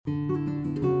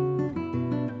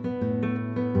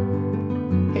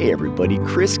Hey everybody,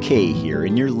 Chris K here,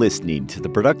 and you're listening to the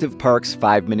Productive Parks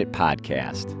 5-Minute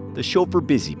Podcast, the show for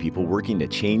busy people working to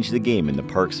change the game in the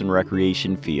parks and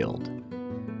recreation field.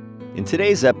 In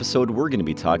today's episode, we're going to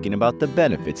be talking about the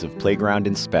benefits of playground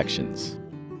inspections.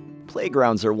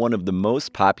 Playgrounds are one of the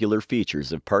most popular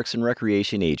features of parks and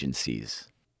recreation agencies.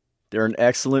 They're an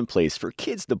excellent place for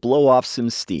kids to blow off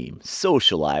some steam,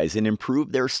 socialize, and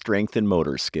improve their strength and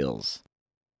motor skills.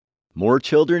 More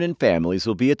children and families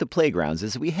will be at the playgrounds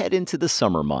as we head into the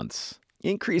summer months.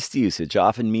 Increased usage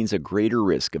often means a greater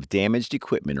risk of damaged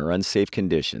equipment or unsafe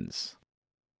conditions.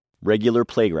 Regular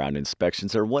playground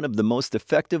inspections are one of the most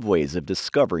effective ways of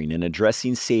discovering and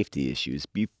addressing safety issues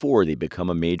before they become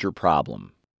a major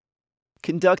problem.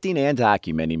 Conducting and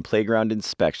documenting playground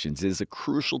inspections is a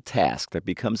crucial task that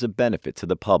becomes a benefit to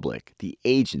the public, the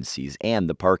agencies, and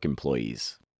the park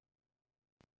employees.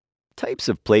 Types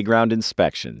of playground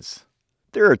inspections.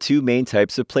 There are two main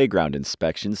types of playground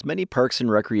inspections many parks and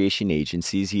recreation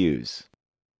agencies use.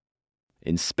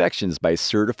 Inspections by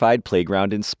Certified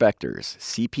Playground Inspectors,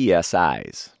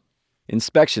 CPSIs.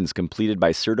 Inspections completed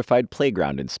by certified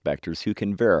playground inspectors who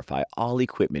can verify all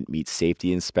equipment meets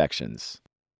safety inspections.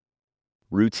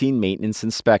 Routine maintenance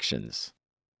inspections.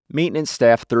 Maintenance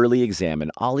staff thoroughly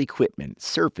examine all equipment,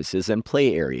 surfaces, and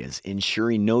play areas,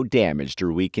 ensuring no damaged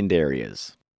or weakened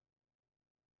areas.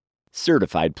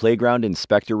 Certified Playground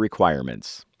Inspector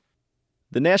Requirements.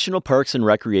 The National Parks and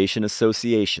Recreation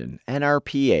Association,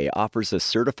 NRPA, offers a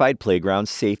Certified Playground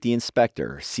Safety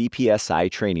Inspector,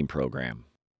 CPSI, training program.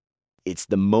 It's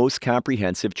the most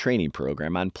comprehensive training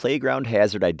program on playground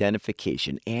hazard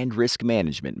identification and risk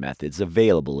management methods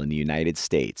available in the United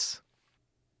States.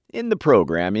 In the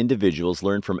program, individuals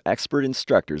learn from expert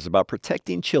instructors about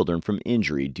protecting children from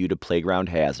injury due to playground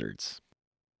hazards.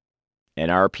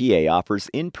 NRPA offers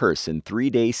in-person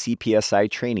 3-day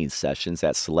CPSI training sessions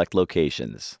at select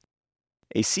locations.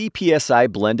 A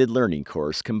CPSI blended learning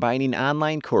course combining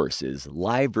online courses,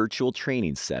 live virtual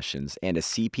training sessions, and a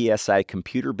CPSI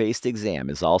computer-based exam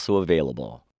is also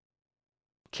available.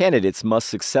 Candidates must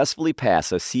successfully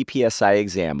pass a CPSI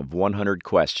exam of 100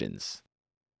 questions.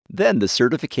 Then the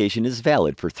certification is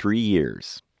valid for 3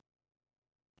 years.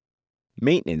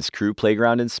 Maintenance crew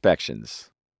playground inspections.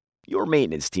 Your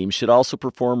maintenance team should also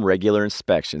perform regular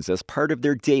inspections as part of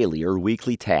their daily or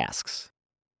weekly tasks.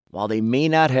 While they may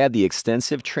not have the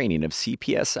extensive training of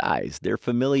CPSIs, their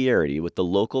familiarity with the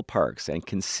local parks and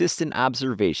consistent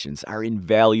observations are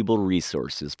invaluable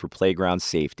resources for playground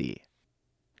safety.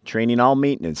 Training all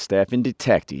maintenance staff in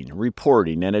detecting,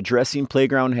 reporting, and addressing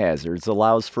playground hazards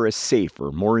allows for a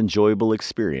safer, more enjoyable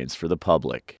experience for the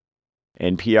public.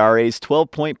 NPRA's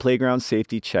 12-point playground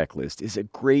safety checklist is a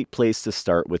great place to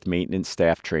start with maintenance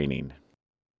staff training.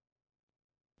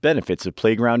 Benefits of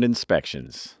playground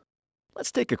inspections.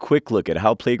 Let's take a quick look at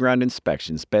how playground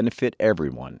inspections benefit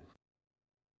everyone.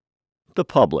 The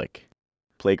public.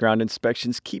 Playground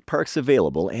inspections keep parks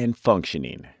available and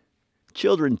functioning.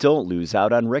 Children don't lose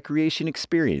out on recreation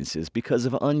experiences because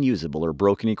of unusable or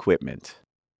broken equipment.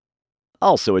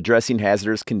 Also, addressing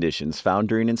hazardous conditions found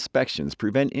during inspections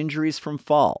prevent injuries from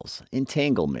falls,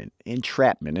 entanglement,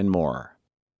 entrapment, and more.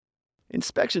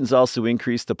 Inspections also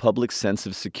increase the public's sense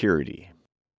of security.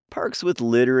 Parks with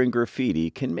litter and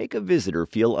graffiti can make a visitor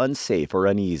feel unsafe or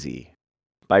uneasy.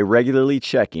 By regularly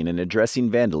checking and addressing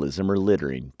vandalism or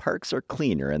littering, parks are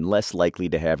cleaner and less likely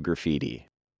to have graffiti.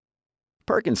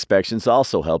 Park inspections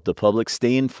also help the public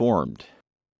stay informed.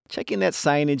 Checking that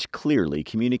signage clearly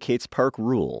communicates park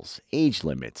rules, age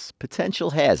limits,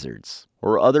 potential hazards,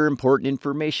 or other important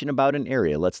information about an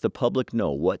area lets the public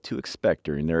know what to expect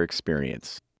during their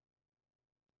experience.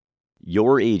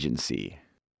 Your agency.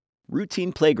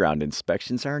 Routine playground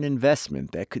inspections are an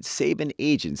investment that could save an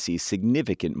agency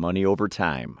significant money over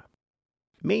time.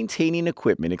 Maintaining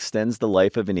equipment extends the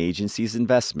life of an agency's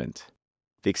investment.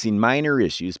 Fixing minor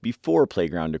issues before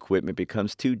playground equipment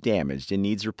becomes too damaged and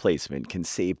needs replacement can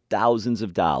save thousands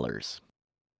of dollars.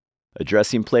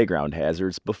 Addressing playground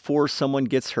hazards before someone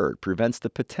gets hurt prevents the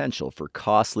potential for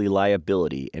costly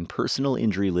liability and personal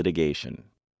injury litigation.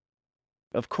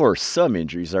 Of course, some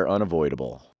injuries are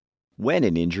unavoidable. When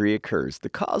an injury occurs, the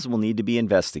cause will need to be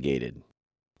investigated.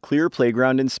 Clear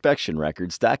playground inspection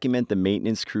records document the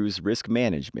maintenance crew's risk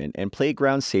management and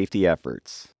playground safety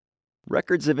efforts.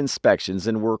 Records of inspections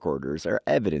and work orders are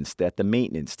evidence that the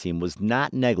maintenance team was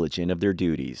not negligent of their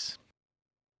duties.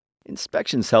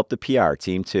 Inspections help the PR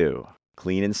team too.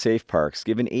 Clean and safe parks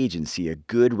give an agency a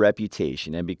good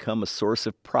reputation and become a source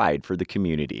of pride for the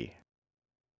community.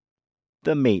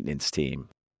 The maintenance team.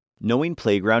 Knowing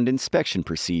playground inspection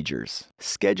procedures,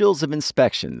 schedules of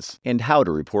inspections, and how to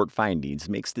report findings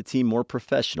makes the team more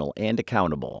professional and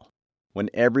accountable. When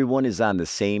everyone is on the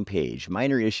same page,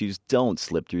 minor issues don't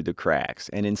slip through the cracks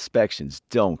and inspections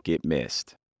don't get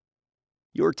missed.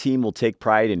 Your team will take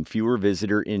pride in fewer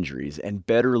visitor injuries and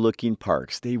better-looking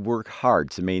parks they work hard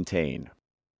to maintain.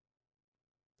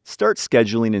 Start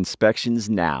scheduling inspections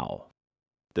now.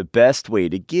 The best way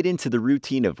to get into the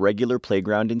routine of regular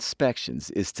playground inspections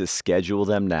is to schedule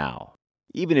them now.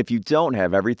 Even if you don't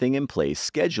have everything in place,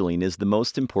 scheduling is the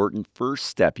most important first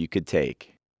step you could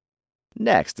take.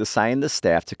 Next, assign the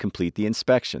staff to complete the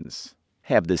inspections.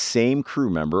 Have the same crew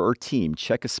member or team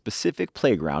check a specific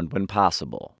playground when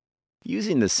possible.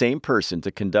 Using the same person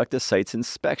to conduct a site's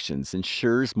inspections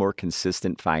ensures more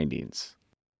consistent findings.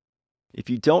 If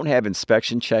you don't have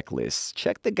inspection checklists,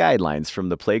 check the guidelines from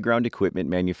the playground equipment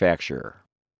manufacturer.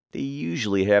 They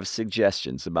usually have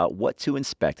suggestions about what to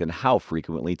inspect and how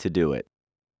frequently to do it.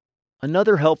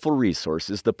 Another helpful resource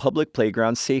is the Public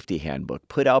Playground Safety Handbook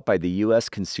put out by the U.S.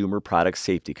 Consumer Product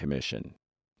Safety Commission.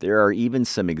 There are even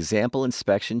some example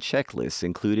inspection checklists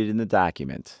included in the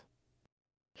document.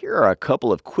 Here are a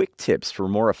couple of quick tips for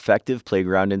more effective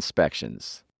playground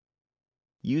inspections.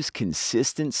 Use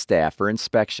consistent staff for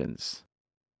inspections.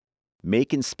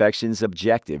 Make inspections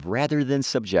objective rather than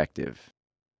subjective.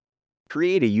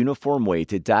 Create a uniform way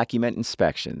to document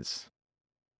inspections.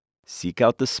 Seek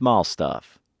out the small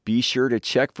stuff. Be sure to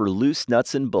check for loose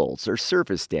nuts and bolts or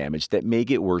surface damage that may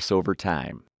get worse over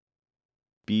time.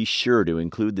 Be sure to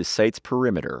include the site's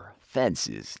perimeter,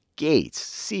 fences, gates,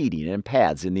 seating, and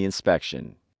paths in the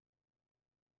inspection.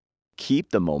 Keep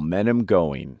the momentum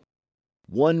going.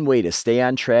 One way to stay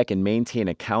on track and maintain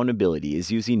accountability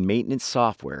is using maintenance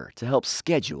software to help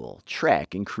schedule,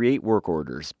 track, and create work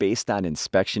orders based on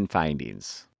inspection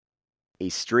findings. A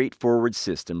straightforward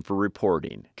system for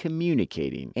reporting,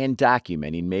 communicating, and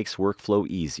documenting makes workflow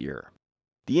easier.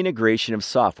 The integration of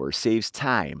software saves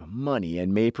time, money,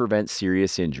 and may prevent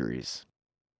serious injuries.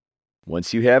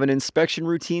 Once you have an inspection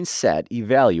routine set,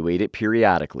 evaluate it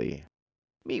periodically.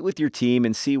 Meet with your team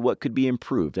and see what could be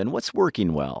improved and what's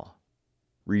working well.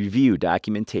 Review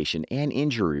documentation and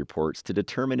injury reports to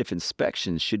determine if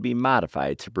inspections should be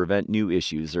modified to prevent new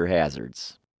issues or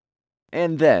hazards.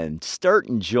 And then, start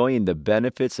enjoying the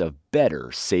benefits of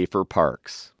better, safer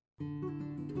parks.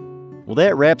 Well,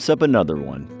 that wraps up another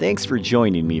one. Thanks for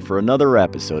joining me for another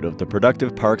episode of the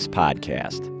Productive Parks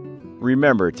Podcast.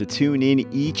 Remember to tune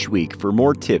in each week for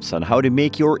more tips on how to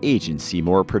make your agency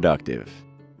more productive.